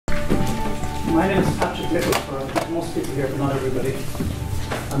My name is Patrick Little, for most people here, but not everybody.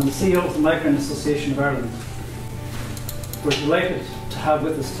 I'm the CEO of the Migraine Association of Ireland. We're delighted to have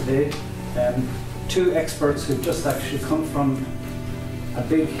with us today two experts who've just actually come from a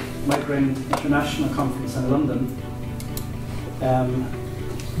big Migraine International conference in London.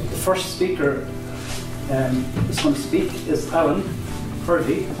 The first speaker who's going to speak is Allan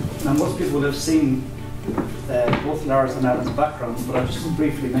Purdy. Now, most people will have seen both Lars and Alan's backgrounds, but I'll just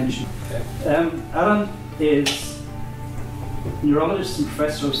briefly mention. Allan is a neurologist and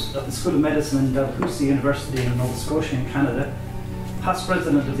professor at the School of Medicine in Dalhousie University in Nova Scotia in Canada, past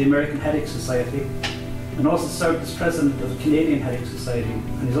president of the American Headache Society, and also served as president of the Canadian Headache Society,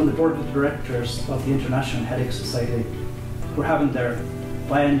 and he's on the board of directors of the International Headache Society. We're having their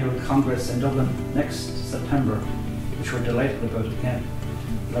biannual congress in Dublin next September, which we're delighted about again.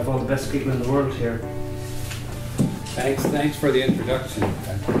 We have all the best people in the world here. Thanks for the introduction.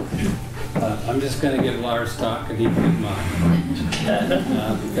 I'm just going to give Lars talk and he can give mine.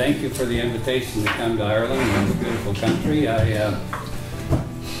 Thank you for the invitation to come to Ireland, this beautiful country. I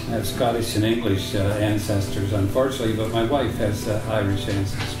have Scottish and English ancestors, unfortunately, but my wife has Irish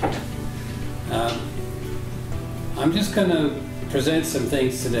ancestry. I'm just going to present some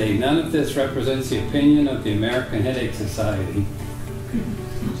things today. None of this represents the opinion of the American Headache Society.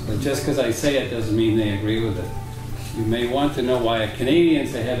 So just because I say it doesn't mean they agree with it. You may want to know why a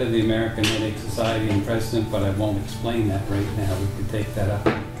Canadian's the head of the American Headache Society and president, but I won't explain that right now. We can take that up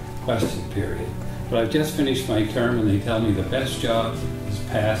in question period. But I've just finished my term and they tell me the best job is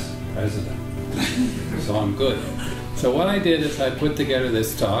past president. So I'm good. So what I did is I put together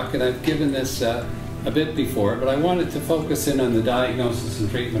this talk, and I've given this a bit before, but I wanted to focus in on the diagnosis and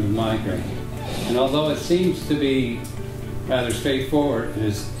treatment of migraine. And although it seems to be rather straightforward, it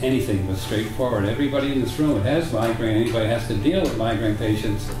is anything but straightforward. Everybody in this room that has migraine, anybody has to deal with migraine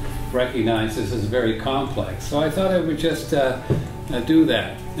patients, recognize this is very complex. So I thought I would just do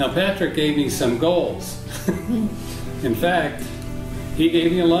that. Now, Patrick gave me some goals. In fact, he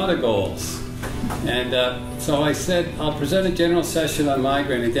gave me a lot of goals. And so I said, I'll present a general session on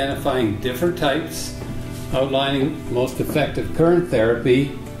migraine, identifying different types, outlining most effective current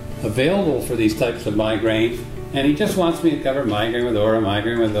therapy available for these types of migraine. And he just wants me to cover migraine with aura,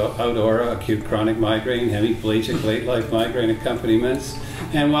 migraine without aura, acute chronic migraine, hemiplegic, late-life migraine accompaniments.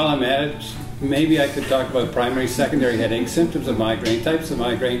 And while I'm at it, maybe I could talk about primary, secondary headache, symptoms of migraine, types of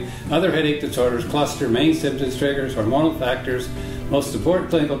migraine, other headache disorders, cluster, main symptoms, triggers, hormonal factors, most important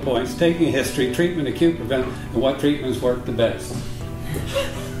clinical points, taking a history, treatment, acute prevention, and what treatments work the best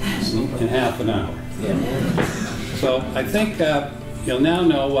in half an hour. So I think you'll now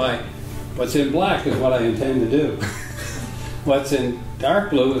know why. What's in black is what I intend to do. What's in dark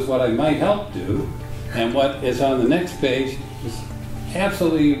blue is what I might help do. And what is on the next page is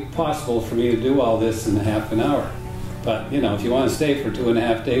absolutely possible for me to do all this in half an hour. But, you know, if you want to stay for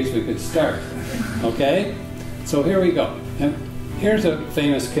 2.5 days, we could start. Okay? So here we go. And here's a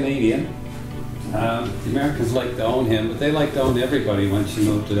famous Canadian. The Americans like to own him, but they like to own everybody once you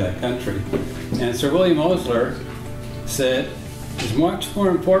move to that country. And Sir William Osler said, it's much more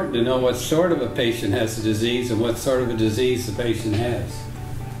important to know what sort of a patient has the disease and what sort of a disease the patient has.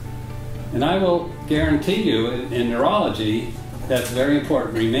 And I will guarantee you, in neurology, that's very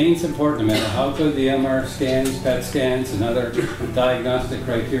important, remains important no matter how good the MR scans, PET scans, and other diagnostic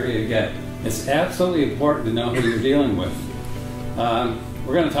criteria get. It's absolutely important to know who you're dealing with.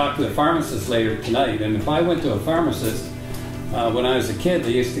 We're going to talk to the pharmacist later tonight, and if I went to a pharmacist, when I was a kid,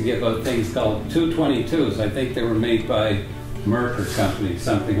 they used to give out things called 222s. I think they were made by Merck or company,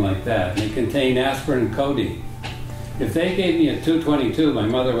 something like that. They contain aspirin and codeine. If they gave me a 222, my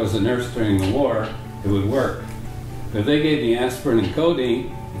mother was a nurse during the war, it would work. But if they gave me aspirin and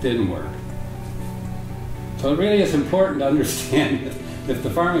codeine, it didn't work. So it really is important to understand that if the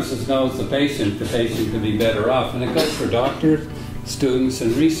pharmacist knows the patient could be better off. And it goes for doctors, students,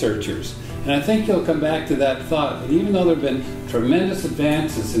 and researchers. And I think you'll come back to that thought, that even though there have been tremendous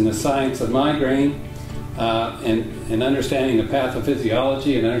advances in the science of migraine, and understanding the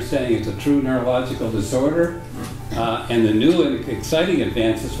pathophysiology and understanding it's a true neurological disorder, and the new and exciting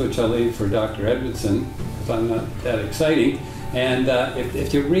advances, which I'll leave for Dr. Edmondson, because I'm not that exciting. And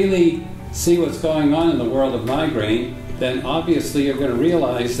if you really see what's going on in the world of migraine, then obviously you're going to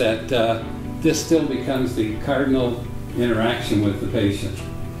realize that this still becomes the cardinal interaction with the patient.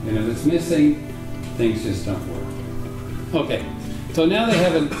 And if it's missing, things just don't work. Okay. So now they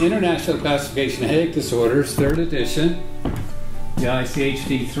have an International Classification of Headache Disorders, 3rd edition, the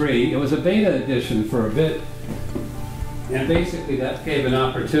ICHD-3. It was a beta edition for a bit, and basically that gave an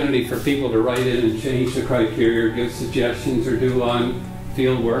opportunity for people to write in and change the criteria, or give suggestions, or do on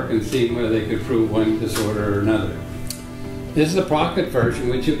field work and seeing whether they could prove one disorder or another. This is a pocket version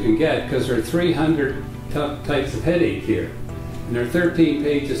which you can get because there are 300 types of headache here. And there are 13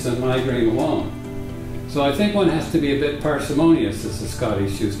 pages on migraine alone. So I think one has to be a bit parsimonious, as the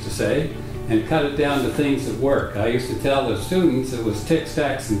Scottish used to say, and cut it down to things that work. I used to tell the students it was tics,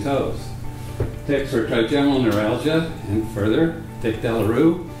 tacs, and toes. Tics for trigeminal neuralgia, and further, tic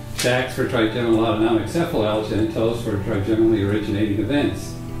Dalhousie. Tacs for trigeminal autonomic cephalalgia, and toes for trigeminally originating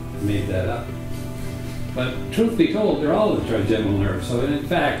events. I made that up. But truth be told, they're all the trigeminal nerve. So in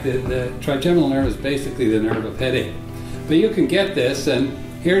fact, the trigeminal nerve is basically the nerve of headache. But you can get this, and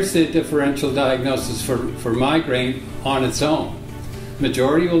here's the differential diagnosis for migraine on its own.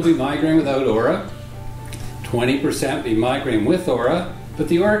 Majority will be migraine without aura. 20% be migraine with aura, but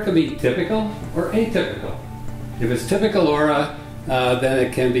the aura can be typical or atypical. If it's typical aura, then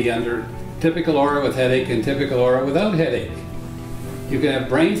it can be under typical aura with headache and typical aura without headache. You can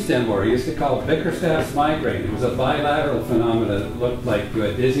have brainstem aura. You used to call it Bickerstaff's migraine. It was a bilateral phenomenon. It looked like you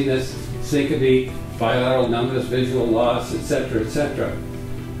had dizziness, syncope, bilateral numbness, visual loss, etc., etc.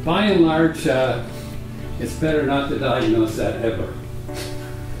 By and large, it's better not to diagnose that ever.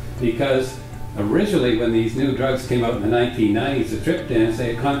 Because originally, when these new drugs came out in the 1990s, the triptans,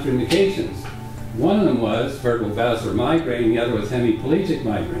 they had contraindications. One of them was vertebrovascular migraine, the other was hemiplegic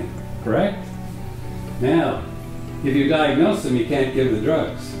migraine, correct? Now, if you diagnose them, you can't give the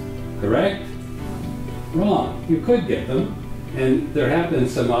drugs, correct? Wrong. You could give them, and there have been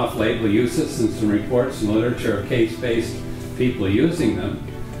some off-label uses and some reports in literature of case-based people using them.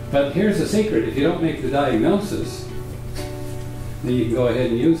 But here's the secret: if you don't make the diagnosis, then you can go ahead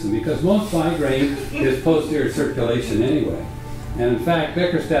and use them, because most migraine is posterior circulation anyway. And in fact,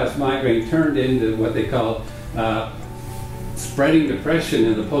 Bickerstaff's migraine turned into what they call spreading depression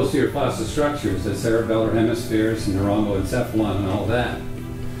in the posterior fossa structures, the cerebellar hemispheres and neuroencephalon and all that.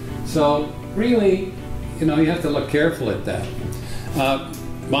 So really, you have to look careful at that.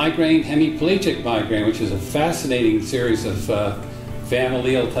 Migraine, hemiplegic migraine, which is a fascinating series of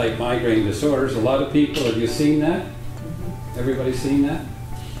familial type migraine disorders. A lot of people, have you seen that? Everybody seen that?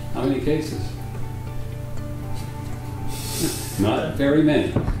 How many cases? Not very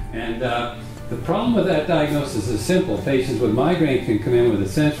many. And the problem with that diagnosis is simple. Patients with migraine can come in with a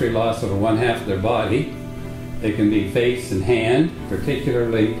sensory loss over one half of their body. They can be face and hand,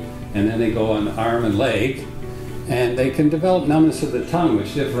 particularly, and then they go on arm and leg. And they can develop numbness of the tongue,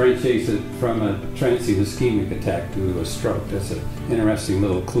 which differentiates it from a transient ischemic attack due to a stroke. That's an interesting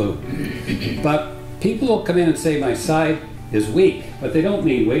little clue. But people will come in and say, my side is weak, but they don't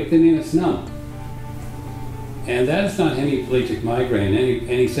mean weak, they mean it's numb. And that is not hemiplegic migraine in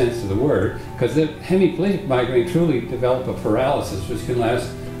any sense of the word, because the hemiplegic migraine truly develop a paralysis which can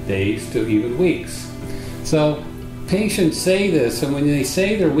last days to even weeks. So patients say this, and when they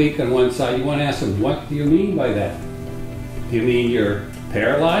say they're weak on one side, you want to ask them, what do you mean by that? Do you mean you're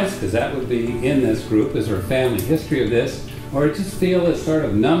paralyzed? Because that would be in this group. Is there a family history of this? Or just feel this sort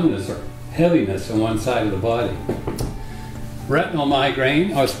of numbness or heaviness on one side of the body. Retinal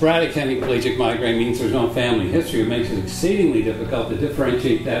migraine, or sporadic hemiplegic migraine, means there's no family history. It makes it exceedingly difficult to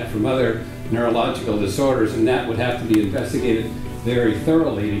differentiate that from other neurological disorders, and that would have to be investigated very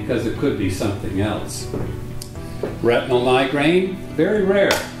thoroughly because it could be something else. Retinal migraine, very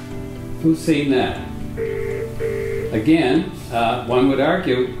rare. Who's seen that? Again, one would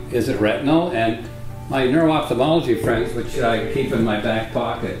argue, is it retinal? And my neuro-ophthalmology friends, which I keep in my back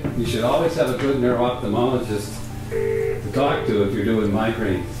pocket, you should always have a good neuro-ophthalmologist to talk to if you're doing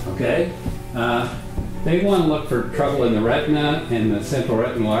migraines, okay? They want to look for trouble in the retina and the central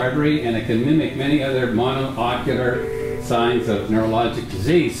retinal artery, and it can mimic many other monocular signs of neurologic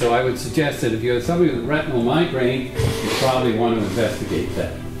disease. So I would suggest that if you have somebody with retinal migraine, you probably want to investigate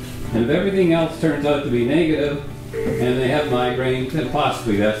that. And if everything else turns out to be negative, and they have migraine, then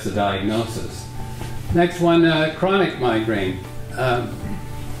possibly that's the diagnosis. Next one, chronic migraine.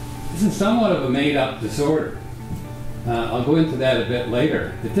 This is somewhat of a made-up disorder. I'll go into that a bit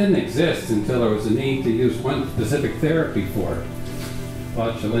later. It didn't exist until there was a need to use one specific therapy for it,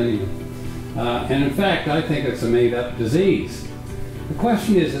 botulinum. And in fact, I think it's a made-up disease. The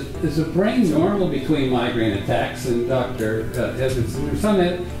question is the brain normal between migraine attacks? And Dr. Edmondson, there's some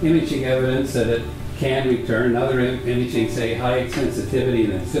imaging evidence that it can return. Other imaging say high sensitivity in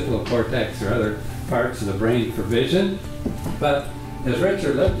the occipital cortex or other parts of the brain for vision. But as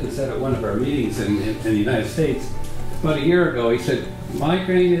Richard Lipton said at one of our meetings in the United States about a year ago, he said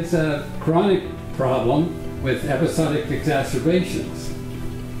migraine is a chronic problem with episodic exacerbations.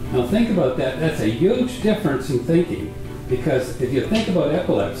 Now think about that. That's a huge difference in thinking, because if you think about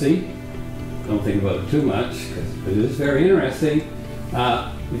epilepsy, don't think about it too much because it is very interesting,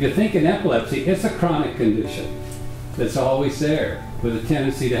 If you think in epilepsy, it's a chronic condition that's always there, with a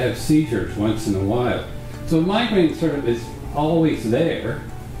tendency to have seizures once in a while. So migraine sort of is always there,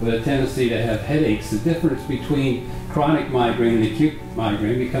 with a tendency to have headaches. The difference between chronic migraine and acute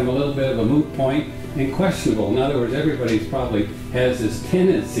migraine become a little bit of a moot point and questionable. In other words, everybody's probably has this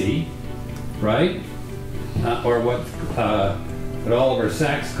tendency, right? Or what Oliver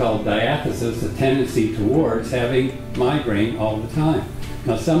Sacks called diathesis, a tendency towards having migraine all the time.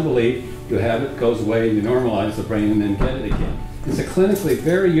 Now some believe you have it, goes away, you normalize the brain, and then get it again. It's a clinically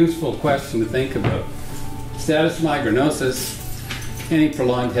very useful question to think about. Status migrainosus, any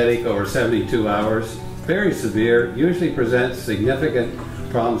prolonged headache over 72 hours, very severe, usually presents significant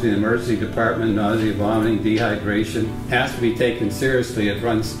problems in the emergency department, nausea, vomiting, dehydration, has to be taken seriously. It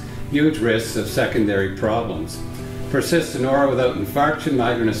runs huge risks of secondary problems. Persistent aura without infarction,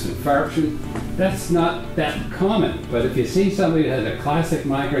 migrainous infarction, that's not that common. But if you see somebody that has a classic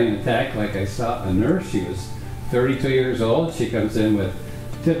migraine attack, like I saw a nurse, she was 32 years old, she comes in with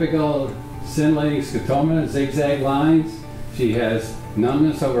typical scintillating scotoma, zigzag lines, she has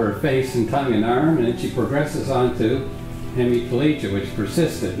numbness over her face and tongue and arm, and then she progresses on to hemiplegia, which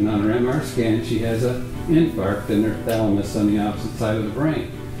persisted, and on her MR scan she has an infarct in her thalamus on the opposite side of the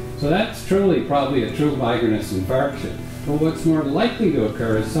brain. So that's truly probably a true migrainous infarction. But what's more likely to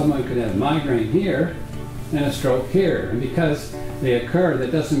occur is someone could have migraine here and a stroke here. And because they occur,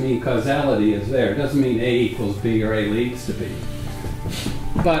 that doesn't mean causality is there. It doesn't mean A equals B or A leads to B.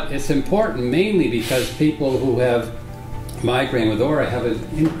 But it's important mainly because people who have migraine with aura have an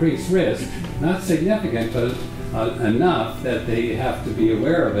increased risk, not significant, but enough that they have to be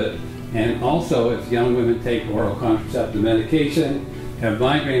aware of it. And also, if young women take oral contraceptive medication, have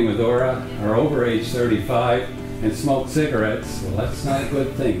migraine with aura, are over age 35, and smoke cigarettes, well, that's not a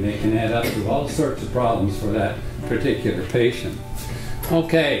good thing. They can add up to all sorts of problems for that particular patient.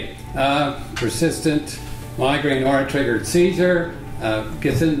 Okay, persistent migraine aura-triggered seizure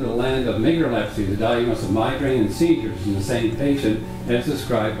gets into the land of migralepsy, the diagnosis of migraine and seizures in the same patient as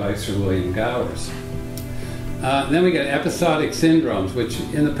described by Sir William Gowers. Then we get episodic syndromes, which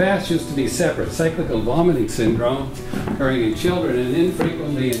in the past used to be separate. Cyclical vomiting syndrome occurring in children and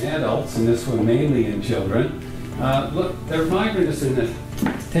infrequently in adults, and this one mainly in children. Look, they're migrainous in the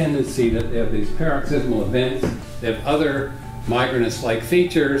tendency that they have these paroxysmal events. They have other migrainous-like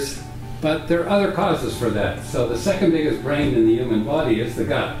features, but there are other causes for that. So the second biggest brain in the human body is the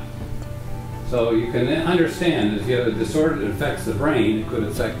gut. So you can understand if you have a disorder that affects the brain, it could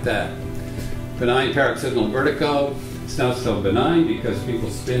affect that. Benign paroxysmal vertigo, it's not so benign because people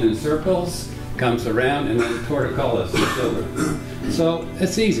spin in circles, comes around, and then torticollis in children. So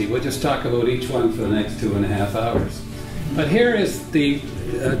it's easy, we'll just talk about each one for the next 2.5 hours. But here is the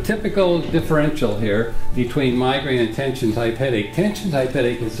typical differential here between migraine and tension type headache. Tension type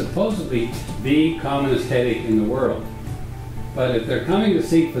headache is supposedly the commonest headache in the world. But if they're coming to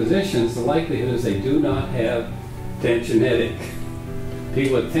seek physicians, the likelihood is they do not have tension headache.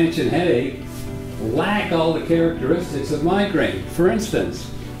 People with tension headache lack all the characteristics of migraine. For instance,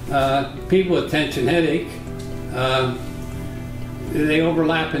 people with tension headache, they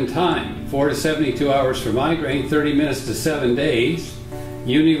overlap in time. 4 to 72 hours for migraine, 30 minutes to 7 days.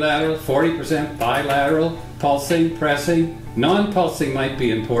 Unilateral, 40% bilateral, pulsing, pressing. Non-pulsing might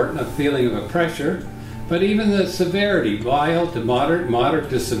be important, a feeling of a pressure. But even the severity, mild to moderate, moderate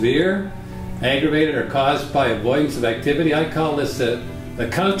to severe, aggravated or caused by avoidance of activity. I call this the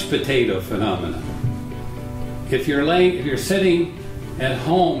couch potato phenomenon. If you're sitting at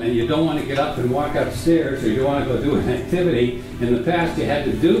home and you don't want to get up and walk upstairs, or you don't want to go do an activity, in the past you had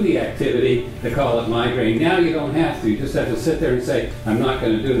to do the activity to call it migraine. Now you don't have to. You just have to sit there and say, I'm not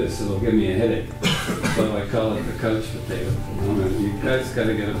going to do this, it'll give me a headache. So I call it the couch potato phenomenon. You guys got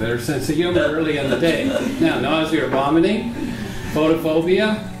to get a better sense of humor early in the day. Now, nausea or vomiting,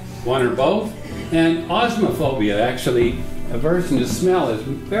 photophobia, one or both, and osmophobia, actually, aversion to smell, is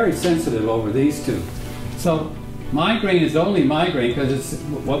very sensitive over these two. So migraine is only migraine because it's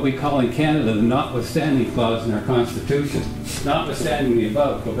what we call in Canada the notwithstanding clause in our Constitution. Notwithstanding the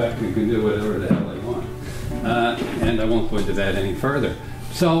above, Quebec can do whatever the hell they want. And I won't go into that any further.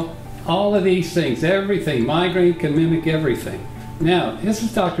 So all of these things, everything, migraine can mimic everything. Now, this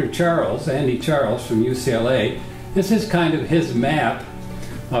is Dr. Charles, Andy Charles from UCLA. This is kind of his map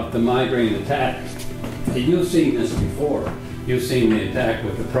of the migraine attack. And you've seen this before. You've seen the attack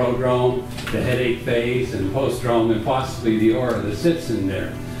with the prodrome, the headache phase, and postdrome, and possibly the aura that sits in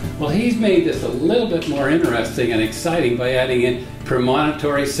there. Well, he's made this a little bit more interesting and exciting by adding in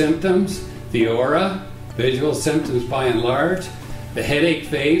premonitory symptoms, the aura, visual symptoms by and large, the headache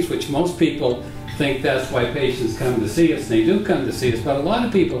phase, which most people think that's why patients come to see us. They do come to see us, but a lot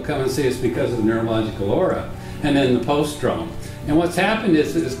of people come and see us because of neurological aura and then the postdrome. And what's happened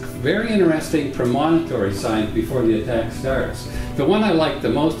is this very interesting premonitory signs before the attack starts. The one I like the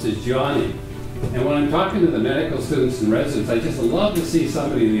most is yawning. And when I'm talking to the medical students and residents, I just love to see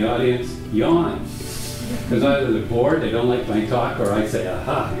somebody in the audience yawn. Because either they're bored, they don't like my talk, or I say,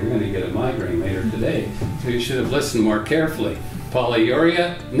 aha, you're going to get a migraine later today. So you should have listened more carefully.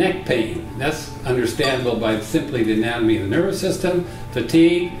 Polyuria, neck pain. That's understandable by simply the anatomy of the nervous system.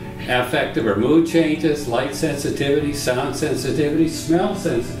 Fatigue, affective or mood changes, light sensitivity, sound sensitivity, smell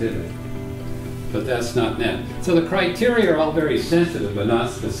sensitivity. But that's not net. So the criteria are all very sensitive but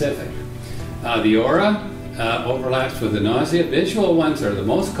not specific. The aura overlaps with the nausea. Visual ones are the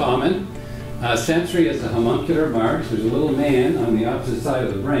most common. Sensory is a homuncular march. There's a little man on the opposite side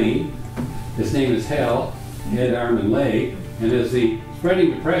of the brain. His name is Hell, head, arm, and leg. And as the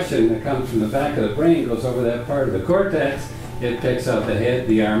spreading depression that comes from the back of the brain goes over that part of the cortex, it picks out the head,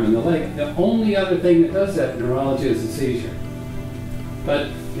 the arm, and the leg. The only other thing that does that in neurology is a seizure. But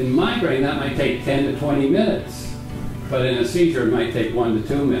in migraine, that might take 10 to 20 minutes. But in a seizure, it might take 1 to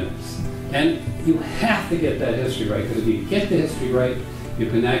 2 minutes. And you have to get that history right, because if you get the history right,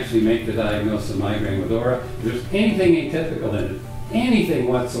 you can actually make the diagnosis of migraine with aura. If there's anything atypical in it, anything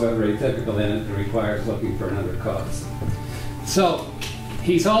whatsoever atypical in it, that requires looking for another cause. So,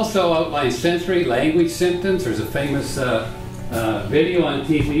 he's also outlined sensory language symptoms. There's a famous video on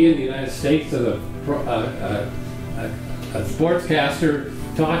TV in the United States of a sportscaster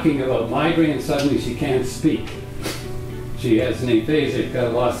talking about migraine, and suddenly she can't speak. She has an aphasic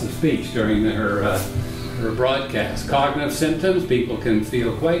loss of speech during her broadcast. Cognitive symptoms, people can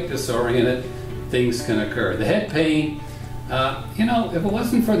feel quite disoriented, things can occur. The head pain, you know, if it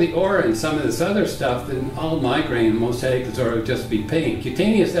wasn't for the aura and some of this other stuff, then all migraine and most headache disorder would just be pain.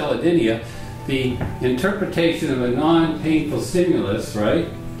 Cutaneous allodynia, the interpretation of a non-painful stimulus, right?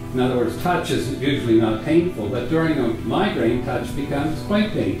 In other words, touch is usually not painful, but during a migraine, touch becomes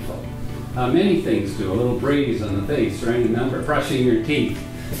quite painful. Many things do. A little breeze on the face, or any number, brushing your teeth,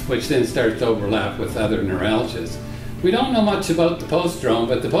 which then starts to overlap with other neuralgias. We don't know much about the postdrome,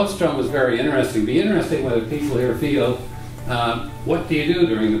 but the postdrome was very interesting. It'd be interesting whether people here feel, what do you do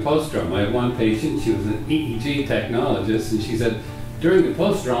during the postdrome? I had one patient, she was an EEG technologist, and she said, during the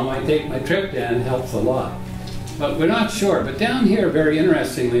postdrome, I take my triptan, it helps a lot. But we're not sure. But down here, very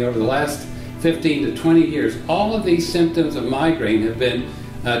interestingly, over the last 15 to 20 years, all of these symptoms of migraine have been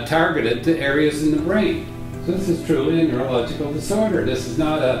targeted to areas in the brain. So this is truly a neurological disorder. This is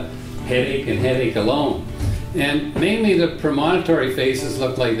not a headache and headache alone. And mainly the premonitory phases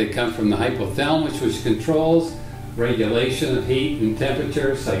look like they come from the hypothalamus, which controls regulation of heat and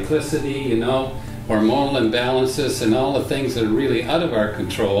temperature, cyclicity, you know, hormonal imbalances, and all the things that are really out of our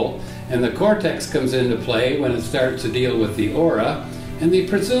control. And the cortex comes into play when it starts to deal with the aura. And the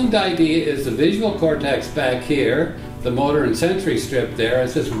presumed idea is the visual cortex back here, the motor and sensory strip there,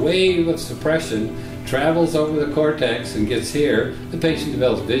 as this wave of suppression travels over the cortex and gets here, the patient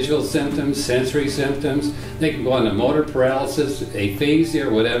develops visual symptoms, sensory symptoms. They can go on to motor paralysis, aphasia,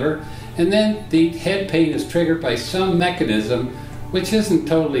 or whatever. And then the head pain is triggered by some mechanism which isn't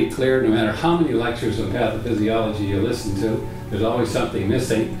totally clear no matter how many lectures of pathophysiology you listen to. There's always something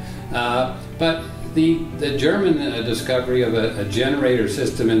missing. But the German discovery of a generator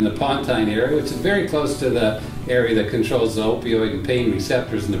system in the pontine area, which is very close to the area that controls the opioid and pain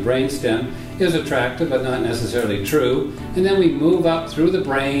receptors in the brainstem, is attractive but not necessarily true. And then we move up through the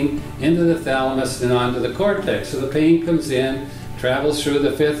brain, into the thalamus, and onto the cortex. So the pain comes in, travels through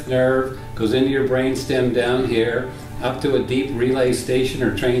the fifth nerve, goes into your brainstem down here, up to a deep relay station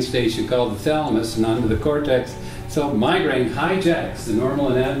or train station called the thalamus, and onto the cortex. So migraine hijacks the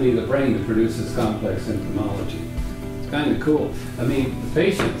normal anatomy of the brain that produces complex symptomology. It's kind of cool. I mean, the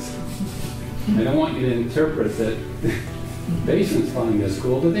patients, I don't want you to interpret that patients find this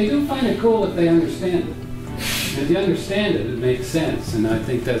cool, but they do find it cool if they understand it. And if you understand it, it makes sense, and I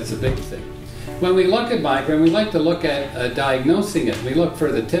think that's a big thing. When we look at migraine, we like to look at diagnosing it. We look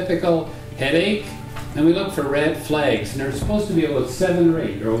for the typical headache, and we look for red flags, and there's supposed to be about 7 or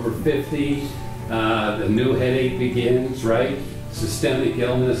 8. They're over 50. The new headache begins, right? Systemic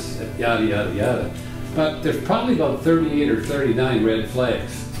illness, yada, yada, yada. But there's probably about 38 or 39 red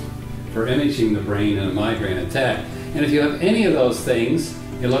flags for imaging the brain in a migraine attack. And if you have any of those things,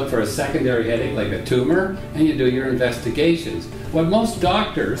 you look for a secondary headache like a tumor, and you do your investigations. What most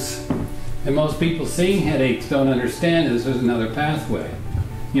doctors and most people seeing headaches don't understand is there's another pathway.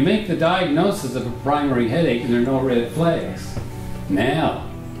 You make the diagnosis of a primary headache and there are no red flags. Now,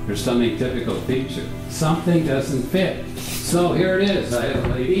 there's some atypical feature. Something doesn't fit. So here it is. I have a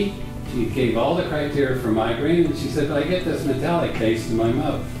lady. She gave all the criteria for migraine, and she said, I get this metallic taste in my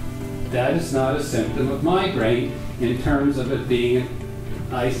mouth. That is not a symptom of migraine in terms of it being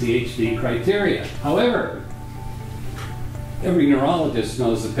ICHD criteria. However, every neurologist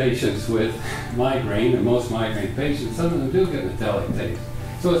knows the patients with migraine, and most migraine patients, some of them do get metallic taste.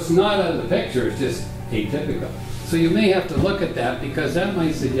 So it's not out of the picture, it's just atypical. So you may have to look at that because that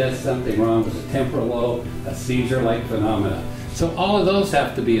might suggest something wrong with a temporal lobe, a seizure-like phenomena. So all of those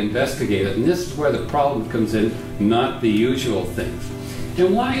have to be investigated, and this is where the problem comes in, not the usual things.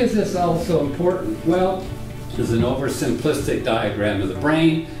 And why is this all so important? Well, there's an oversimplistic diagram of the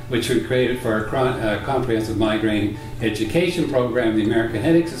brain, which we created for our comprehensive migraine education program, the American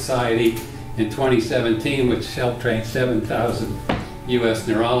Headache Society, in 2017, which helped train 7,000 U.S.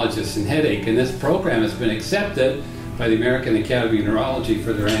 neurologists in headache. And this program has been accepted by the American Academy of Neurology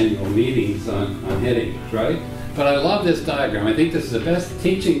for their annual meetings on headaches, right? But I love this diagram. I think this is the best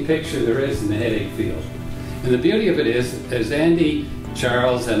teaching picture there is in the headache field. And the beauty of it is, as Andy,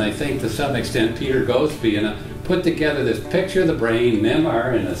 Charles, and I think to some extent Peter Goseby put together this picture of the brain,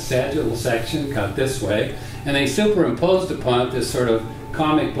 MR, in a sagittal section cut this way, and they superimposed upon it this sort of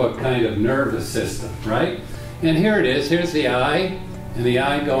comic book kind of nervous system, right? And here it is. Here's the eye, and the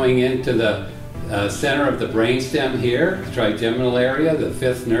eye going into the center of the brainstem here, the trigeminal area, the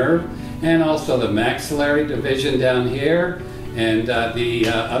fifth nerve, and also the maxillary division down here, and the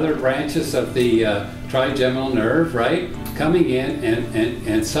other branches of the trigeminal nerve, right, coming in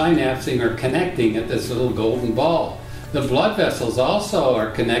and synapsing or connecting at this little golden ball. The blood vessels also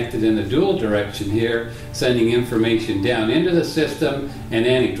are connected in a dual direction here, sending information down into the system and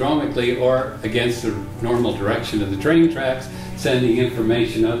anadromically or against the normal direction of the train tracks, sending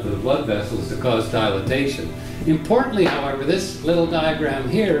information out to the blood vessels to cause dilatation. Importantly, however, this little diagram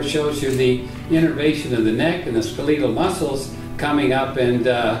here shows you the innervation of the neck and the skeletal muscles coming up and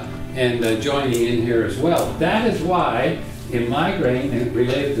joining in here as well. That is why in migraine and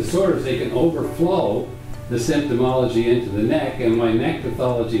related disorders they can overflow the symptomology into the neck, and why neck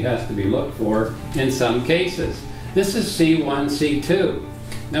pathology has to be looked for in some cases. This is C1, C2.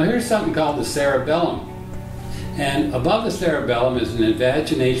 Now here's something called the cerebellum. And above the cerebellum is an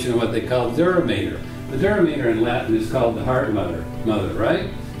invagination of what they call duramater. The duramater in Latin is called the heart mother, right?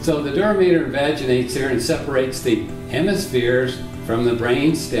 So the duramater invaginates here and separates the hemispheres from the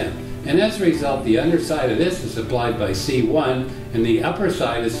brain stem. And as a result, the underside of this is supplied by C1, and the upper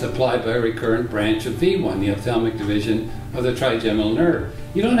side is supplied by a recurrent branch of V1, the ophthalmic division of the trigeminal nerve.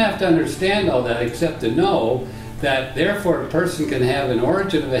 You don't have to understand all that except to know that therefore a person can have an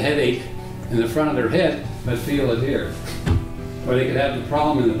origin of a headache in the front of their head, but feel it here. Or they could have the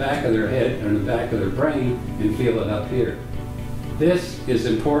problem in the back of their head or in the back of their brain and feel it up here. This is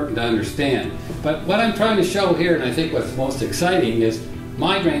important to understand. But what I'm trying to show here, and I think what's most exciting, is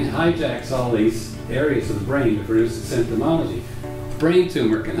migraine hijacks all these areas of the brain to produce the symptomology. Brain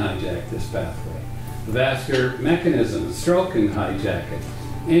tumor can hijack this pathway. The vascular mechanism, the stroke can hijack it.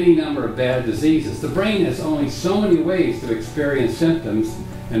 Any number of bad diseases. The brain has only so many ways to experience symptoms,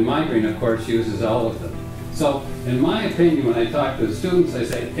 and migraine, of course, uses all of them. So, in my opinion, when I talk to the students, I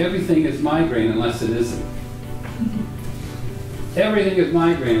say everything is migraine unless it isn't. Everything is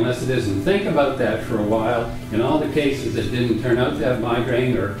migraine unless it isn't. Think about that for a while. In all the cases that didn't turn out to have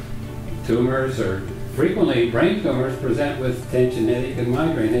migraine or tumors, or frequently brain tumors present with tension headache and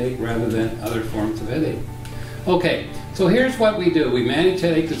migraine headache rather than other forms of headache. Okay, so here's what we do. We manage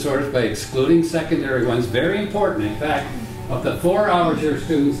headache disorders by excluding secondary ones. Very important. In fact, of the 4 hours your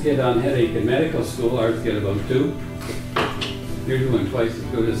students get on headache in medical school, ours get about 2. You're doing twice as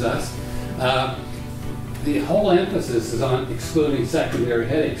good as us. The whole emphasis is on excluding secondary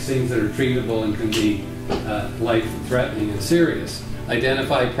headaches, things that are treatable and can be life-threatening and serious.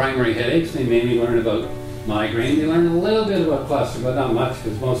 Identify primary headaches. They mainly learn about migraine. They learn a little bit about cluster, but not much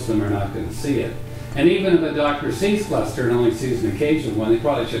because most of them are not going to see it. And even if a doctor sees cluster and only sees an occasional one, they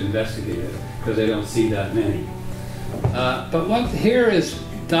probably should investigate it because they don't see that many. But what here is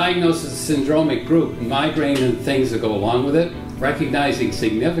diagnosis of syndromic group, migraine and things that go along with it, recognizing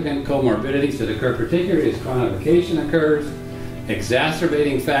significant comorbidities that occur, particularly as chronification occurs,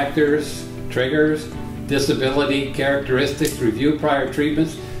 exacerbating factors, triggers, disability, characteristics, review prior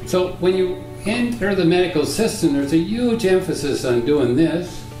treatments. So when you enter the medical system, there's a huge emphasis on doing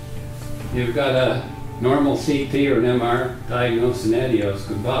this. You've got a normal CT or an MR, diagnose and adios,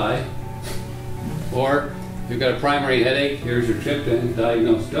 goodbye. Or you've got a primary headache, here's your triptan,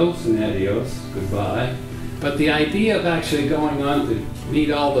 diagnose, dose, and adios, goodbye. But the idea of actually going on to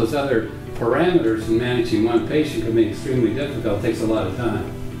meet all those other parameters and managing one patient can be extremely difficult. It takes a lot of time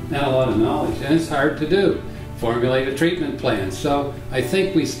and a lot of knowledge, and it's hard to do. formulate a treatment plan. So I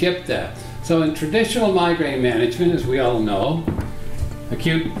think we skipped that. So in traditional migraine management, as we all know,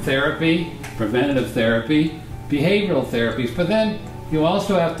 acute therapy, preventative therapy, behavioral therapies, but then you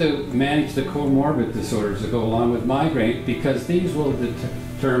also have to manage the comorbid disorders that go along with migraine, because these will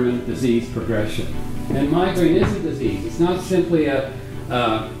determine disease progression. And migraine is a disease. It's not simply a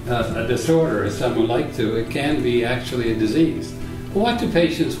disorder, as some would like to. It can be actually a disease. But what do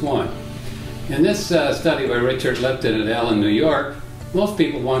patients want? In this study by Richard Lipton at Allen, New York, most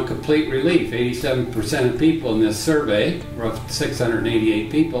people want complete relief. 87% of people in this survey, roughly 688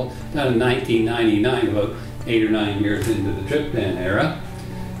 people, done in 1999, about 8 or 9 years into the triptan era.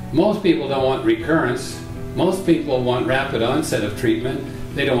 Most people don't want recurrence. Most people want rapid onset of treatment.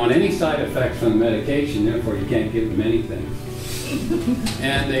 They don't want any side effects from the medication, therefore you can't give them anything.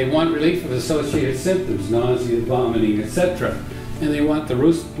 And they want relief of associated symptoms, nausea, vomiting, etc. And they want the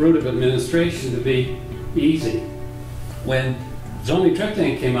route of administration to be easy. When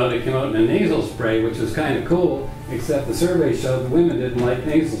Zolmitriptan came out, it came out in a nasal spray, which was kind of cool, except the survey showed that women didn't like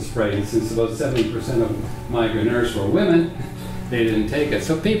nasal spray, and since about 70% of migraineurs were women, they didn't take it.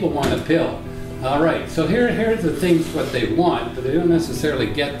 So people want a pill. All right, so here are the things what they want, but they don't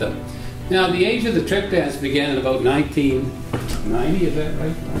necessarily get them. Now, the age of the triptans began in about 1990, is that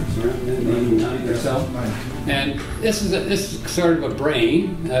right? Around 1990 or so. And this is sort of a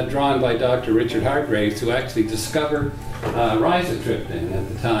brain drawn by Dr. Richard Hargraves, who actually discovered rizatriptan at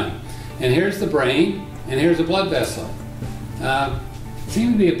the time. And here's the brain, and here's a blood vessel.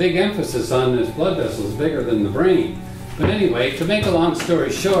 Seemed to be a big emphasis on this blood vessel. It's bigger than the brain. But anyway, to make a long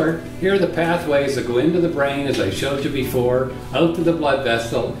story short, here are the pathways that go into the brain, as I showed you before, out to the blood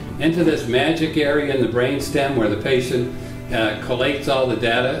vessel, into this magic area in the brain stem where the patient collates all the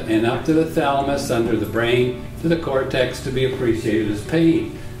data, and up to the thalamus, under the brain, to the cortex, to be appreciated as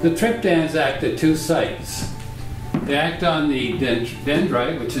pain. The triptans act at two sites. They act on the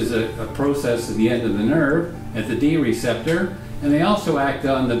dendrite, which is a process at the end of the nerve, at the D receptor, and they also act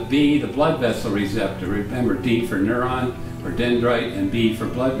on the B, the blood vessel receptor. Remember, D for neuron or dendrite, and B for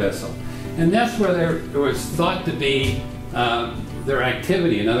blood vessel. And that's where there was thought to be their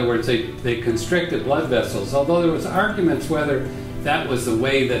activity. In other words, they constricted blood vessels, although there was arguments whether that was the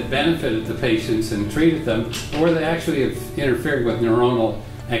way that benefited the patients and treated them, or they actually have interfered with neuronal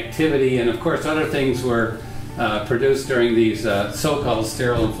activity. And of course, other things were produced during these so-called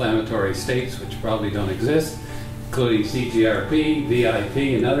sterile inflammatory states, which probably don't exist, including CGRP,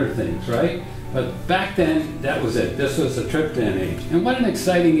 VIP, and other things, right? But back then, that was it. This was the triptan age. And what an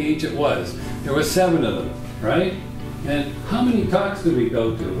exciting age it was. There were 7 of them, right? And how many talks did we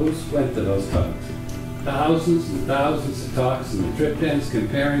go to? Who went to those talks? Thousands and thousands of talks, and the triptans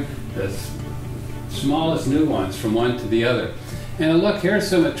comparing the smallest nuance from one to the other. And look,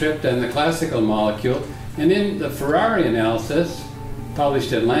 here's sumatriptan, the classical molecule. And in the Ferrari analysis,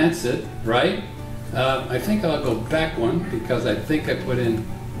 published in Lancet, right? I think I'll go back one, because I think I put in,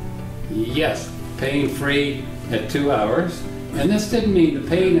 yes, pain-free at 2 hours. And this didn't mean the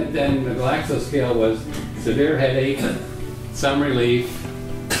pain, and then the Glaxo scale was severe headache, some relief,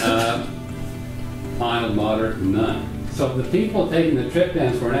 mild, moderate, and none. So the people taking the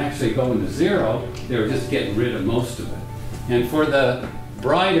triptans weren't actually going to 0, they were just getting rid of most of it. And for the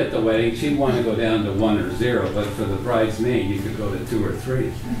bride at the wedding, she'd want to go down to 1 or 0, but for the bridesmaid, you could go to 2 or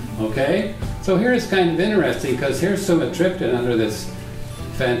 3. Okay? So here it's kind of interesting, because here's sumatriptan under this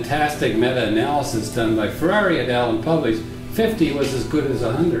fantastic meta-analysis done by Ferrari et al. And published. 50 was as good as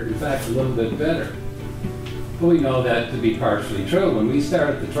 100, in fact, a little bit better. But we know that to be partially true. When we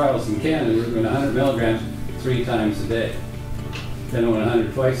started the trials in Canada, we were doing 100 milligrams 3 times a day. Then it went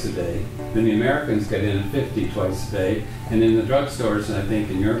 100 twice a day. Then the Americans get in at 50 twice a day. And in the drugstores, and I think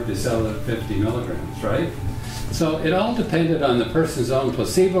in Europe, they sell it at 50 milligrams, right? So it all depended on the person's own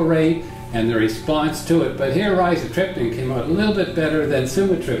placebo rate and the response to it. But here, rizatriptan came out a little bit better than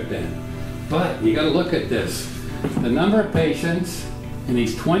sumatriptan. But you got to look at this. The number of patients in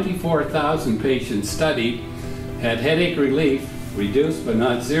these 24,000 patients studied had headache relief, reduced but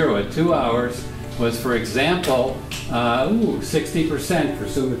not 0 at 2 hours, was, for example, 60% for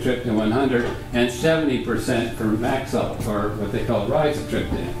sumatriptan 100 and 70% for Maxalt, or what they call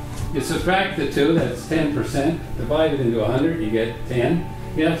rizatriptan. You subtract the two, that's 10%. Divide it into 100, you get 10.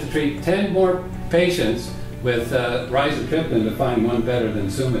 You have to treat 10 more patients with rizatriptan to find one better than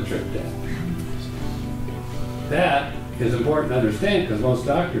sumatriptan. That is important to understand, because most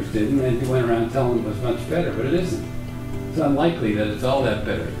doctors didn't, and you went around telling them it was much better, but it isn't. It's unlikely that it's all that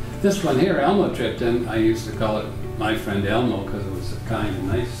better. This one here, elmotriptan, I used to call it my friend Elmo, because it was a kind of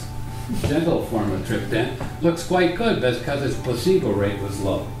nice, gentle form of triptan, looks quite good because its placebo rate was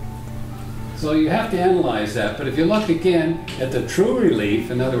low. So you have to analyze that. But if you look again at the true relief,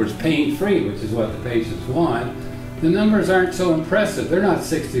 in other words, pain-free, which is what the patients want, the numbers aren't so impressive. They're not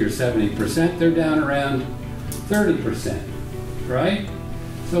 60 or 70%. They're down around 30%, right?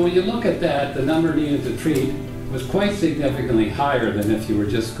 So when you look at that, the number needed to treat was quite significantly higher than if you were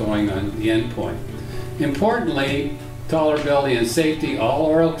just going on the endpoint. Importantly, tolerability and safety, all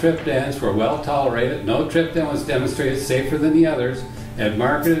oral triptans were well tolerated. No triptan was demonstrated safer than the others. At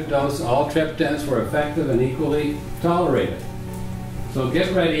marketed dose, all triptans were effective and equally tolerated. So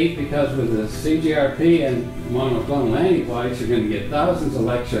get ready, because with the CGRP and monoclonal antibodies, you're going to get thousands of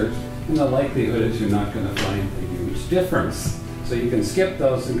lectures, and the likelihood is you're not going to find a huge difference. So you can skip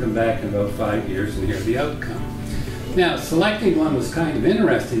those and come back in about 5 years and hear the outcome. Now, selecting one was kind of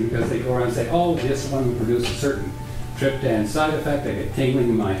interesting, because they go around and say, oh, this one will produce a certain triptan side effect. I get tingling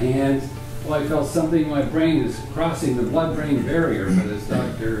in my hands. Well, I felt something in my brain is crossing the blood-brain barrier, but as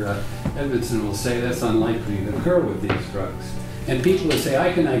Dr. Edmondson will say, that's unlikely to occur with these drugs. And people will say,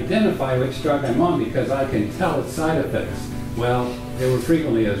 I can identify which drug I'm on because I can tell its side effects. Well, they were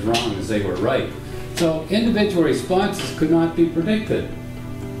frequently as wrong as they were right. So individual responses could not be predicted.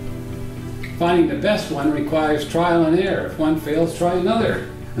 Finding the best one requires trial and error. If one fails, try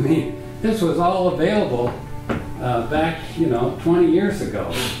another. I mean, this was all available back, 20 years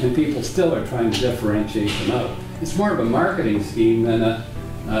ago, and people still are trying to differentiate them out. It's more of a marketing scheme than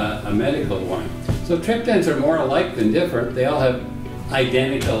a medical one. So triptans are more alike than different. They all have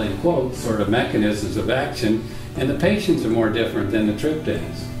identical, in quotes, sort of mechanisms of action, and the patients are more different than the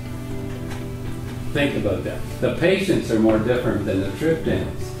triptans. Think about that. The patients are more different than the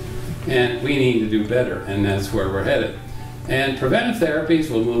triptans, and we need to do better, and that's where we're headed. And preventive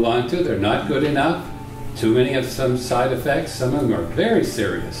therapies we'll move on to. They're not good enough. Too many have some side effects. Some of them are very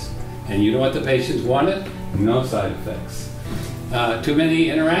serious. And you know what the patients wanted? No side effects. Too many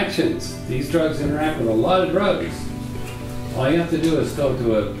interactions. These drugs interact with a lot of drugs. All you have to do is go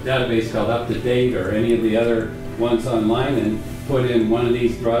to a database called UpToDate or any of the other ones online and put in one of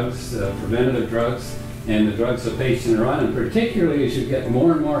these drugs, preventative drugs, and the drugs the patient are on. And particularly as you get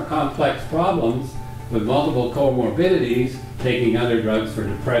more and more complex problems with multiple comorbidities, taking other drugs for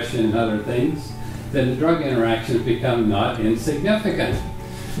depression and other things, then the drug interactions become not insignificant.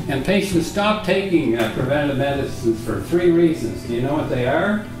 And patients stop taking preventative medicines for 3 reasons. Do you know what they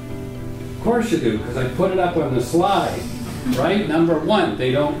are? Of course you do, because I put it up on the slide, right? Number 1,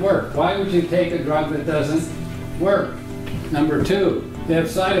 they don't work. Why would you take a drug that doesn't work? Number 2, they have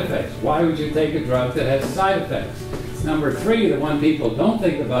side effects. Why would you take a drug that has side effects? Number 3, the one people don't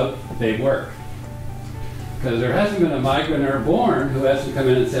think about, they work. Because there hasn't been a migraineur born who hasn't come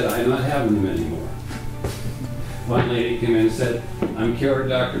in and said, I'm not having them anymore. One lady came in and said, I'm cured,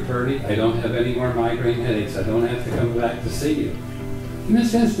 Dr. Purdy. I don't have any more migraine headaches. I don't have to come back to see you. In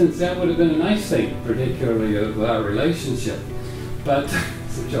this instance, that would have been a nice thing, particularly of our relationship. But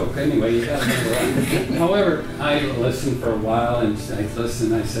it's a joke. Anyway, you got to move on. However, I listened for a while, and I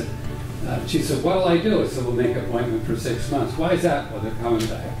listened. I said, she said, what'll I do? I said, we'll make an appointment for 6 months. Why is that? Well, they're coming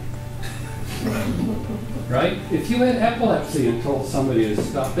back. Right? If you had epilepsy and told somebody to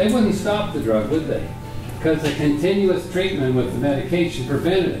stop, they wouldn't stop the drug, would they? Because the continuous treatment with the medication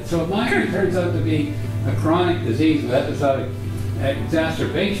prevented it. So if migraine turns out to be a chronic disease with episodic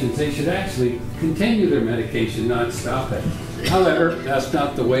exacerbations, they should actually continue their medication, not stop it. However, that's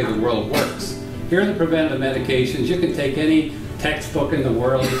not the way the world works. Here are the preventive medications. You can take any textbook in the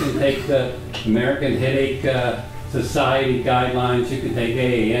world. You can take the American Headache Society guidelines. You can take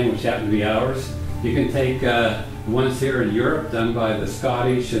AAN, which happen to be ours. You can take ones here in Europe done by the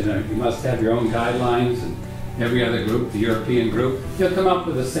Scottish, and you must have your own guidelines, and every other group, the European group. You'll come up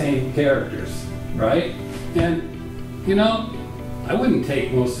with the same characters, right? And, I wouldn't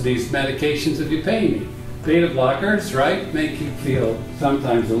take most of these medications if you pay me. Beta blockers, right, make you feel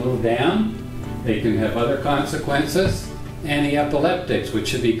sometimes a little down. They can have other consequences. Anti-epileptics, which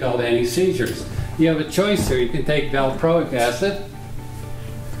should be called anti-seizures. You have a choice here. You can take valproic acid,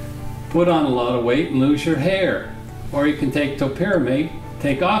 put on a lot of weight and lose your hair. Or you can take topiramate,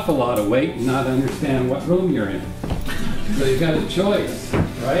 take off a lot of weight and not understand what room you're in. So you've got a choice,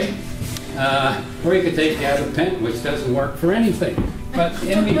 right? Or you could take gabapentin, which doesn't work for anything. But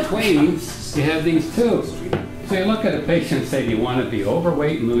in between, you have these two. So you look at a patient and say, do you want to be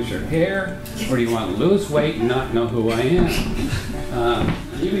overweight and lose your hair? Or do you want to lose weight and not know who I am?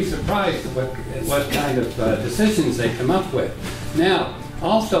 You'd be surprised at what kind of decisions they come up with. Now,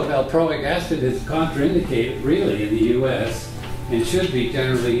 also valproic acid is contraindicated really in the U.S. and should be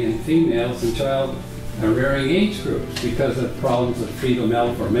generally in females and child rearing age groups because of problems of fetal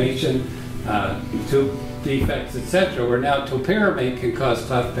malformation, tube defects, etc., where now topiramate can cause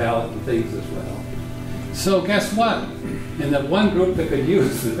cleft palate and things as well. So guess what? In the one group that could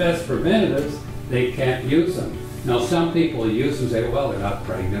use the best preventatives, they can't use them. Now some people use them and say, well, they're not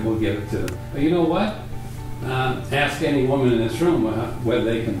pregnant, we'll give it to them. But you know what? Ask any woman in this room whether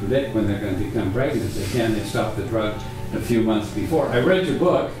they can predict when they're going to become pregnant. If they can, they stop the drug a few months before. I read your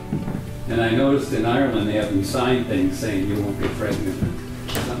book, and I noticed in Ireland they have them sign things saying you won't get pregnant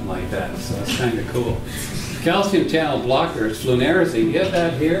or something like that, so it's kind of cool. Calcium channel blockers, flunarizine, you have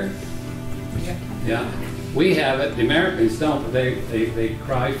that here? Yeah. We have it, the Americans don't, but they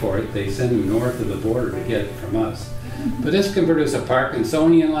cry for it. They send them north of the border to get it from us. But this can produce a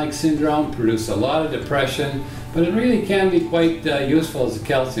Parkinsonian-like syndrome, produce a lot of depression, but it really can be quite useful as a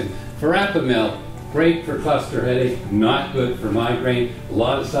calcium. Verapamil, great for cluster headache, not good for migraine, a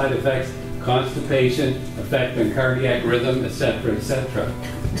lot of side effects, constipation, effect on cardiac rhythm, etc., etc.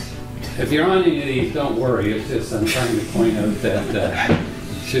 If you're on any of these, don't worry. It's just I'm trying to point out that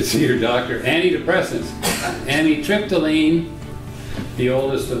you should see your doctor. Antidepressants, amitriptyline, the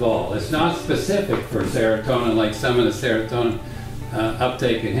oldest of all. It's not specific for serotonin like some of the serotonin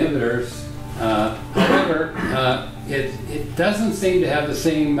uptake inhibitors. However, it doesn't seem to have the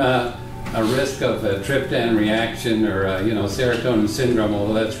same risk of a tryptophan reaction or serotonin syndrome,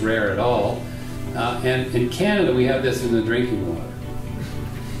 although that's rare at all. And in Canada, we have this in the drinking water.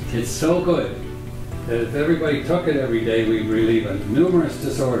 It's so good that if everybody took it every day, we'd relieve numerous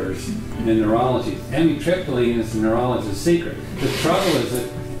disorders in neurology. Amitriptyline is the neurologist's secret. The trouble is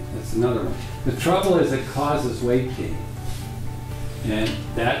that's another one. The trouble is it causes weight gain. And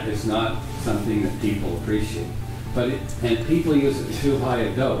that is not something that people appreciate. And people use it too high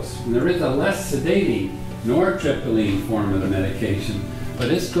a dose. And there is a less sedating nortriptyline form of the medication, but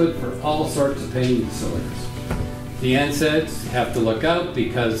it's good for all sorts of pain disorders. The NSAIDs have to look out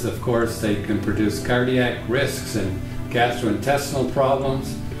because, of course, they can produce cardiac risks and gastrointestinal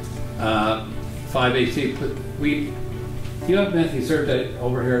problems. 5-HT, do you have methotrexate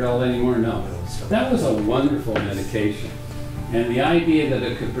over here at all anymore? No. That was a wonderful medication. And the idea that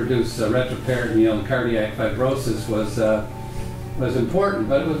it could produce retroperitoneal and cardiac fibrosis was important,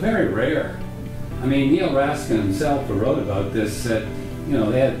 but it was very rare. I mean, Neil Raskin himself, who wrote about this, said,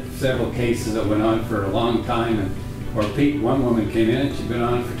 they had several cases that went on for a long time, one woman came in and she'd been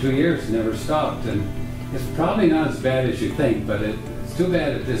on for 2 years and never stopped. And it's probably not as bad as you think, but it's too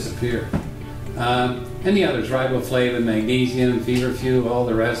bad it disappeared. And the others, riboflavin, magnesium, feverfew, all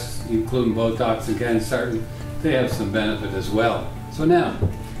the rest, including Botox and Cansartan, they have some benefit as well. So now,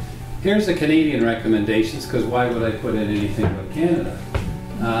 here's the Canadian recommendations, because why would I put in anything but Canada?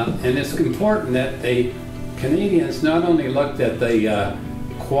 And it's important that Canadians not only looked at the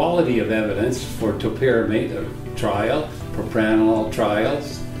quality of evidence for topiramate, the trial, propranolol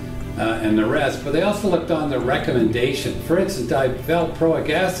trials, and the rest, but they also looked on the recommendation. For instance, valproic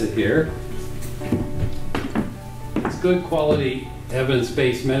acid here, it's good quality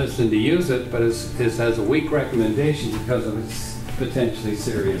evidence-based medicine to use it, but it has a weak recommendation because of its potentially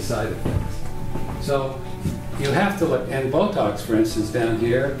serious side effects. So you have to look, and Botox, for instance, down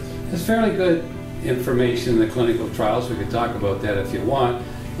here, is fairly good information in the clinical trials. We could talk about that if you want,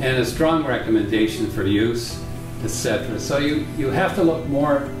 and a strong recommendation for use, etc. So you have to look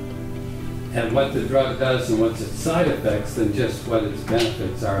more at what the drug does and what's its side effects than just what its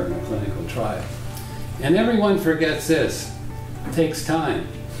benefits are in a clinical trial. And everyone forgets this. It takes time.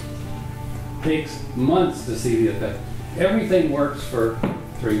 It takes months to see the effect. Everything works for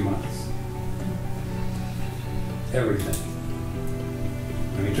 3 months. Everything.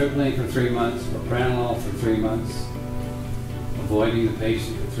 Amitriptyline for 3 months, propranolol for 3 months, avoiding the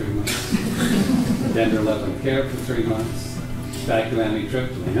patient for 3 months, dendroleptin care for 3 months, back to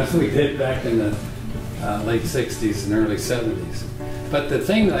amitriptyline. That's what we did back in the late 60s and early 70s. But the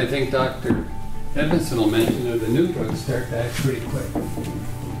thing that I think Dr. Edmondson will mention are the new drugs start to act pretty quick,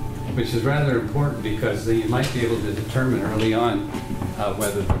 which is rather important because you might be able to determine early on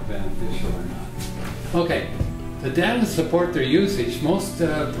whether they're beneficial or not. Okay, the data support their usage. Most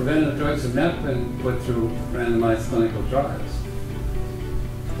preventative drugs have not been put through randomized clinical trials.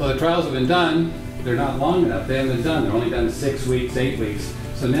 Well, the trials have been done. They're not long enough. They haven't been done. They're only done 6 weeks, 8 weeks.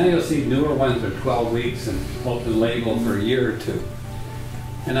 So now you'll see newer ones are 12 weeks and open label for a year or 2.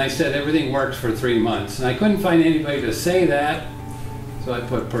 And I said everything works for 3 months. And I couldn't find anybody to say that, so I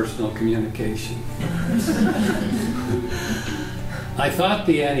put personal communication. I thought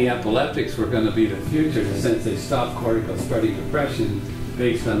the anti-epileptics were going to be the future since they stopped corticosteroid depression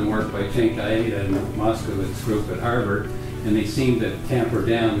based on the work by Chenkaida and Moskowitz group at Harvard. And they seem to tamper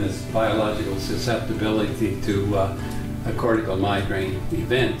down this biological susceptibility to cortical migraine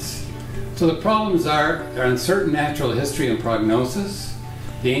events. So the problems are uncertain natural history and prognosis.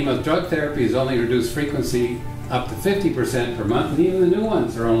 The aim of drug therapy is only to reduce frequency up to 50% per month, and even the new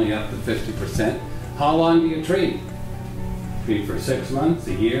ones are only up to 50%. How long do you treat? Treat for 6 months,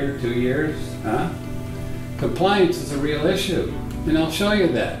 a year, 2 years? Huh? Compliance is a real issue, and I'll show you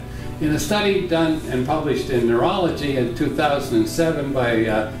that. In a study done and published in Neurology in 2007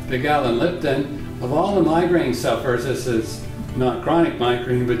 by Big Allan Lipton, of all the migraine sufferers, this is not chronic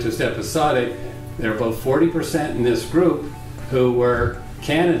migraine but just episodic, there were about 40% in this group who were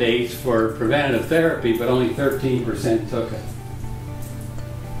candidates for preventative therapy, but only 13% took it.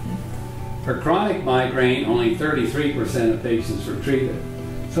 For chronic migraine, only 33% of patients were treated.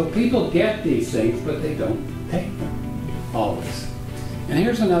 So people get these things, but they don't take them, always. And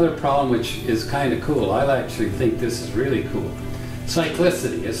here's another problem which is kind of cool. I actually think this is really cool.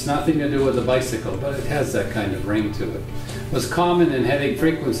 Cyclicity. It's nothing to do with the bicycle, but it has that kind of ring to it. Was common in headache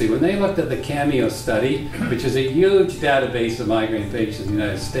frequency. When they looked at the CAMEO study, which is a huge database of migraine patients in the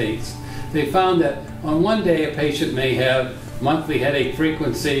United States, they found that on one day a patient may have monthly headache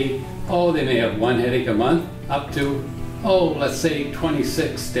frequency, they may have 1 headache a month, up to, let's say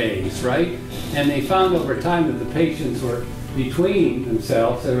 26 days, right? And they found over time that the patients were between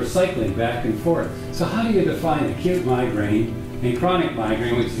themselves, they were cycling back and forth. So how do you define acute migraine and chronic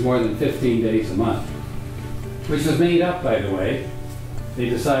migraine, which is more than 15 days a month? Which was made up, by the way. They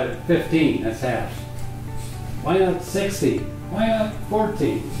decided 15, that's half. Why not 60? Why not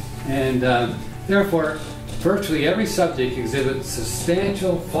 14? And therefore, virtually every subject exhibits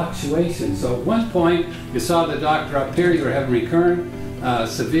substantial fluctuations. So at one point, you saw the doctor up here, you were having recurrent,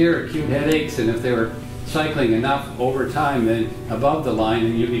 severe acute headaches, and if they were cycling enough over time, then above the line,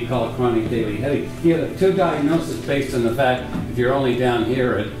 and you'd be called chronic daily headache. You have 2 diagnoses based on the fact if you're only down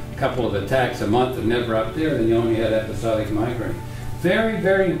here at a couple of attacks a month and never up there, then you only had episodic migraine. Very,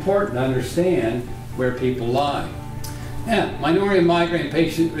 very important to understand where people lie. Yeah, minority of migraine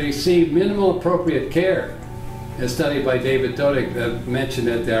patients receive minimal appropriate care. A study by David Dodig mentioned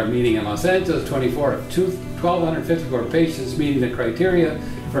at our meeting in Los Angeles, 1,254 patients meeting the criteria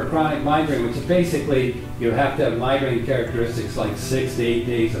for chronic migraine, which is basically you have to have migraine characteristics like 6 to 8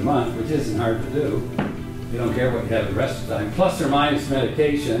 days a month, which isn't hard to do. You don't care what you have the rest of the time. Plus or minus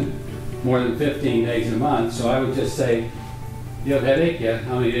medication, more than 15 days a month. So I would just say, you have a headache? Yeah.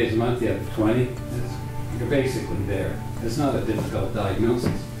 How many days a month? You have 20? You're basically there. It's not a difficult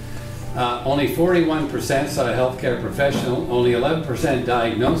diagnosis. Only 41% saw a healthcare professional, only 11%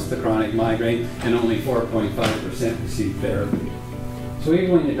 diagnosed the chronic migraine, and only 4.5% received therapy. So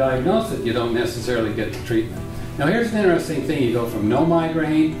even when you diagnose it, you don't necessarily get the treatment. Now here's an interesting thing. You go from no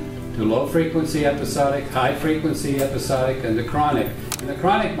migraine to low frequency episodic, high frequency episodic, and to chronic. And the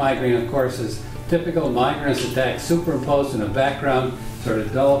chronic migraine, of course, is typical migraine attacks superimposed in a background sort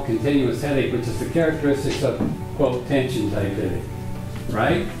of dull, continuous headache, which is the characteristics of, quote, tension type headache,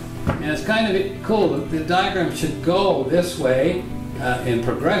 right? And it's kind of cool. The diagram should go this way in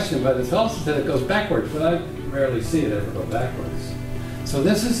progression, but it's also that it goes backwards, but I rarely see it ever go backwards. So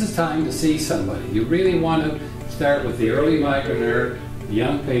this is the time to see somebody. You really want to start with the early migraineur, the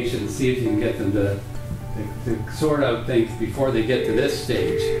young patient, and see if you can get them to sort out things before they get to this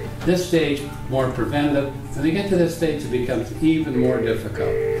stage. This stage, more preventative. When they get to this stage, it becomes even more difficult.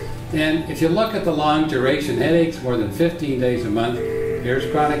 And if you look at the long duration headaches, more than 15 days a month, here's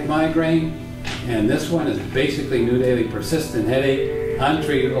chronic migraine, and this one is basically new daily persistent headache,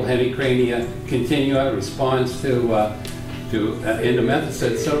 untreatable hemicrania, continua, response to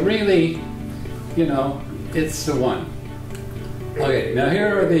indomethacin. So really, you know, it's the one. Okay, now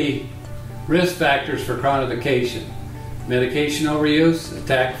here are the risk factors for chronification. Medication overuse,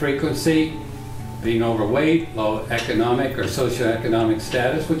 attack frequency, being overweight, low economic or socioeconomic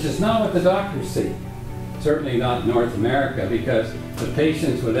status, which is not what the doctors see. Certainly not in North America, because the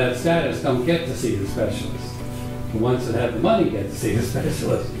patients with that status don't get to see the specialist. The ones that have the money get to see the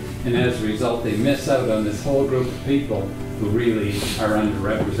specialist. And as a result, they miss out on this whole group of people who really are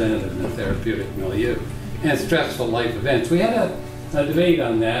underrepresented in the therapeutic milieu. And stressful life events. We had a debate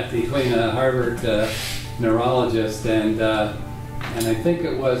on that between a Harvard neurologist and I think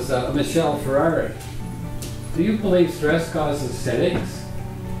it was Michelle Ferrari. Do you believe stress causes headaches?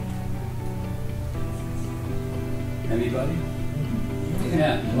 Anybody?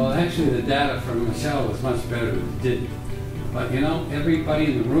 Yeah, well actually the data from Michelle was much better than it didn't. But you know, everybody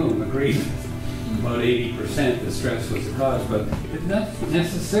in the room agreed about 80% the stress was the cause, but it doesn't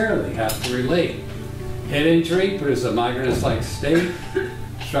necessarily have to relate. Head injury produces a migraine-like state,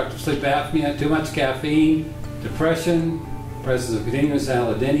 obstructive sleep apnea, too much caffeine, depression, presence of continuous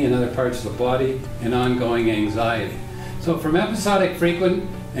allodynia in other parts of the body, and ongoing anxiety. So from episodic frequent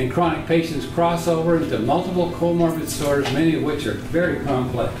and chronic patients cross over into multiple comorbid disorders, many of which are very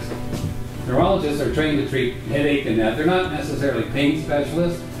complex. Neurologists are trained to treat headache and that. They're not necessarily pain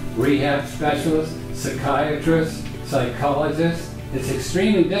specialists, rehab specialists, psychiatrists, psychologists. It's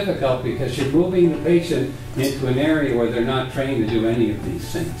extremely difficult because you're moving the patient into an area where they're not trained to do any of these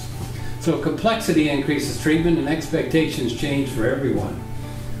things. So complexity increases treatment and expectations change for everyone.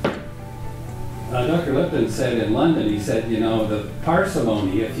 Dr. Lipton said in London, he said, you know, the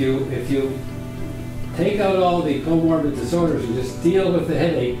parsimony, if you take out all the comorbid disorders and just deal with the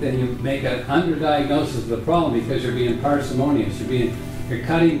headache, then you make an underdiagnosis of the problem because you're being parsimonious. You're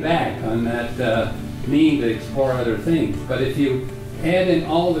cutting back on that need to explore other things. But if you add in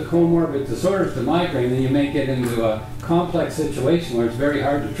all the comorbid disorders to migraine, then you make it into a complex situation where it's very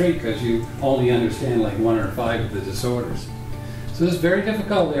hard to treat because you only understand like 1 or 5 of the disorders. So this is a very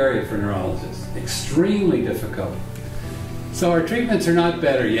difficult area for neurologists, extremely difficult. So our treatments are not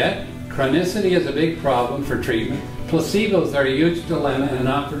better yet. Chronicity is a big problem for treatment. Placebos are a huge dilemma and an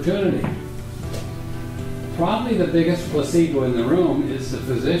opportunity. Probably the biggest placebo in the room is the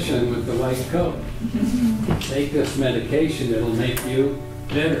physician with the white coat. Take this medication, it'll make you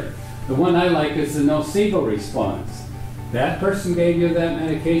better. The one I like is the nocebo response. That person gave you that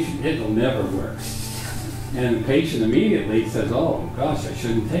medication, it'll never work. And the patient immediately says, oh gosh, I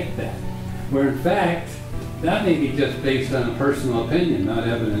shouldn't take that. Where in fact, that may be just based on a personal opinion, not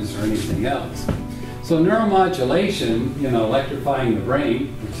evidence or anything else. So neuromodulation, you know, electrifying the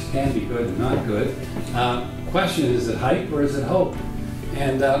brain, which can be good and not good. Question is it hype or is it hope?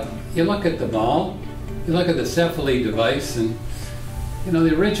 And you look at the ball, you look at the Cephalid device, and you know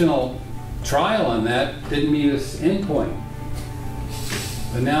the original trial on that didn't meet its endpoint.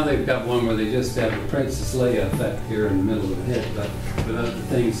 But now they've got one where they just have the Princess Leia effect here in the middle of the head, but without the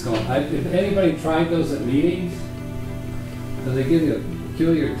things going. If anybody tried those at meetings, they give you a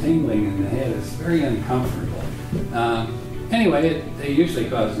peculiar tingling in the head. It's very uncomfortable. Anyway, they usually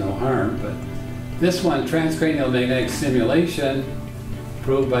cause no harm, but this one, transcranial magnetic stimulation,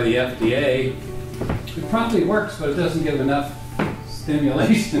 approved by the FDA, it probably works, but it doesn't give enough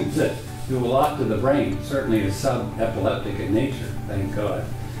stimulation to do a lot to the brain. Certainly is sub-epileptic in nature, thank God.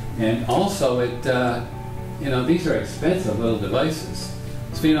 And also it, you know, these are expensive little devices.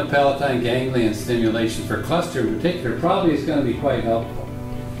 Sphenopalatine ganglion stimulation for cluster in particular probably is going to be quite helpful.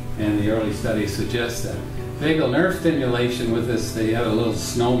 And the early studies suggest that. Vagal nerve stimulation with this, they have a little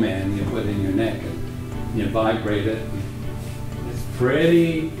snowman you put in your neck and you vibrate it. It's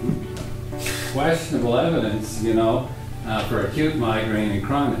pretty questionable evidence, you know, for acute migraine and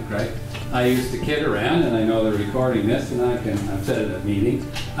chronic, right? I used to kid around, and I know they're recording this, and I've said it at meetings.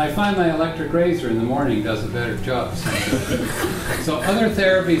 I find my electric razor in the morning does a better job. So other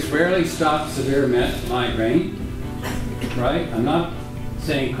therapies rarely stop severe migraine, right? I'm not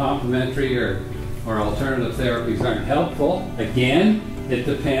saying complementary or alternative therapies aren't helpful. Again, it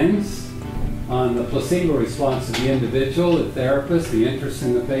depends on the placebo response of the individual, the therapist, the interest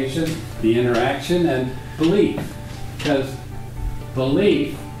in the patient, the interaction, and belief. Because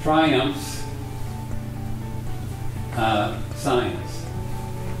belief triumphs science.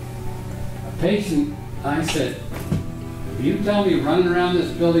 A patient, I said, if you tell me running around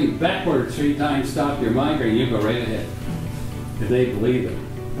this building backwards 3 times stop your migraine, you go right ahead. If they believe it.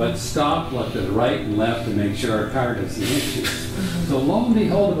 But stop, look to the right and left to make sure our car doesn't hit you. So lo and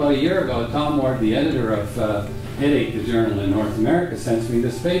behold, about a year ago, Tom Ward, the editor of Headache, the journal in North America, sends me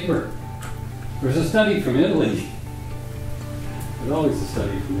this paper. There's a study from Italy. There's always a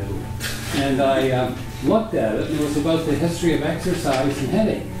study from Italy. And I looked at it, and it was about the history of exercise and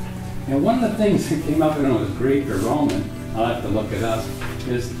headache. And one of the things that came up, I don't know if it was Greek or Roman, I'll have to look it up,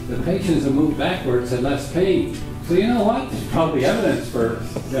 is the patients that move backwards had less pain. So you know what? There's probably evidence for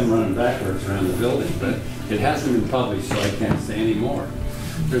them running backwards around the building, but it hasn't been published, so I can't say any more.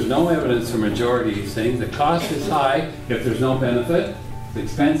 There's no evidence for majority of these things. The cost is high if there's no benefit. It's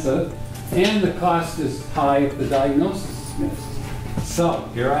expensive. And the cost is high if the diagnosis is missed. So,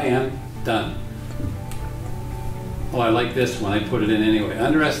 here I am, done. Oh, I like this one. I put it in anyway.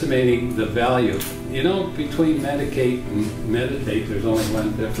 Underestimating the value. You know, between medicate and meditate, there's only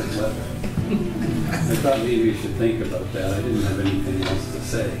one different letter. I thought maybe you should think about that. I didn't have anything else to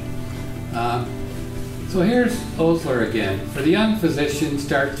say. So here's Osler again. For the young physician,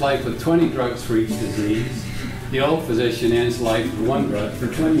 starts life with 20 drugs for each disease. The old physician ends life with 1 drug for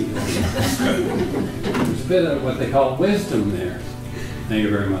 20 diseases. There's a bit of what they call wisdom there. Thank you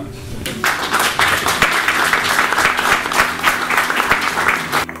very much.